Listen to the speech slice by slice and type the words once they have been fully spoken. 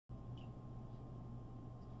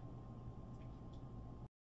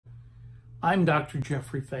I'm Dr.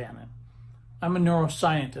 Jeffrey Fannin. I'm a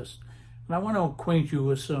neuroscientist, and I want to acquaint you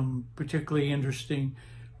with some particularly interesting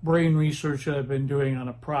brain research that I've been doing on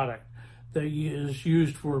a product that is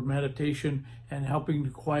used for meditation and helping to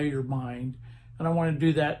quiet your mind. And I want to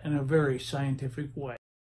do that in a very scientific way.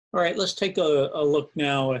 All right, let's take a look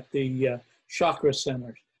now at the chakra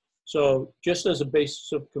centers. So just as a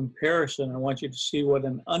basis of comparison, I want you to see what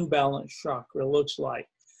an unbalanced chakra looks like.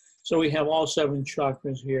 So we have all 7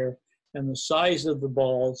 chakras here, and the size of the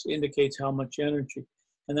balls indicates how much energy.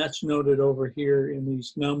 And that's noted over here in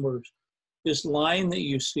these numbers. This line that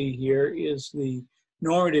you see here is the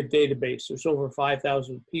normative database. There's over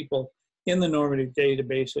 5,000 people in the normative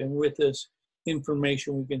database, and with this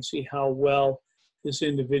information, we can see how well this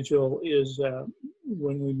individual is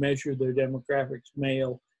when we measure their demographics,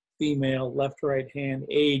 male, female, left, right hand,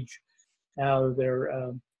 age, how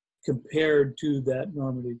they're compared to that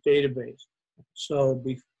normative database. So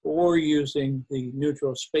before using the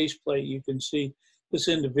neutral space plate, you can see this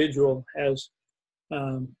individual has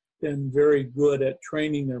been very good at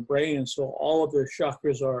training their brain, and so all of their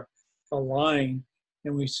chakras are aligned,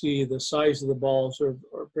 and we see the size of the balls are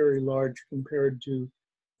very large compared to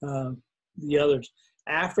the others.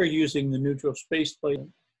 After using the neutral space plate,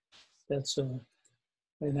 that's a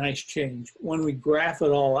nice change. When we graph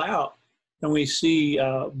it all out, and we see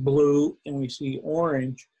blue and we see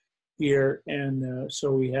orange here, and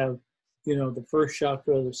so we have, the first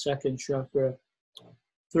chakra, the second chakra,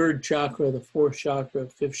 third chakra, the fourth chakra,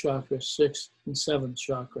 fifth chakra, sixth and seventh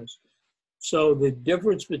chakras. So the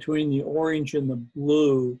difference between the orange and the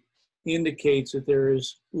blue indicates that there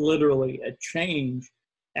is literally a change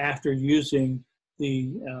after using the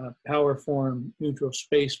Powerform neutral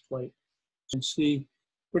space plate. You can see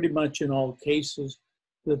pretty much in all cases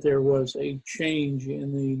that there was a change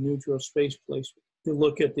in the neutral space plate. If you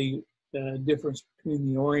look at the difference between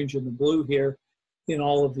the orange and the blue here, in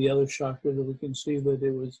all of the other chakras, we can see that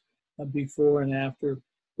it was before and after,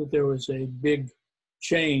 that there was a big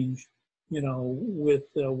change, with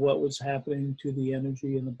what was happening to the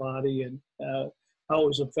energy in the body and how it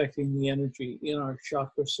was affecting the energy in our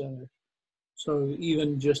chakra center. So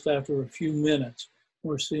even just after a few minutes,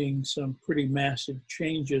 we're seeing some pretty massive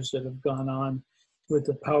changes that have gone on with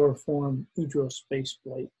the Powerform neutral space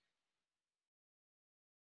plate.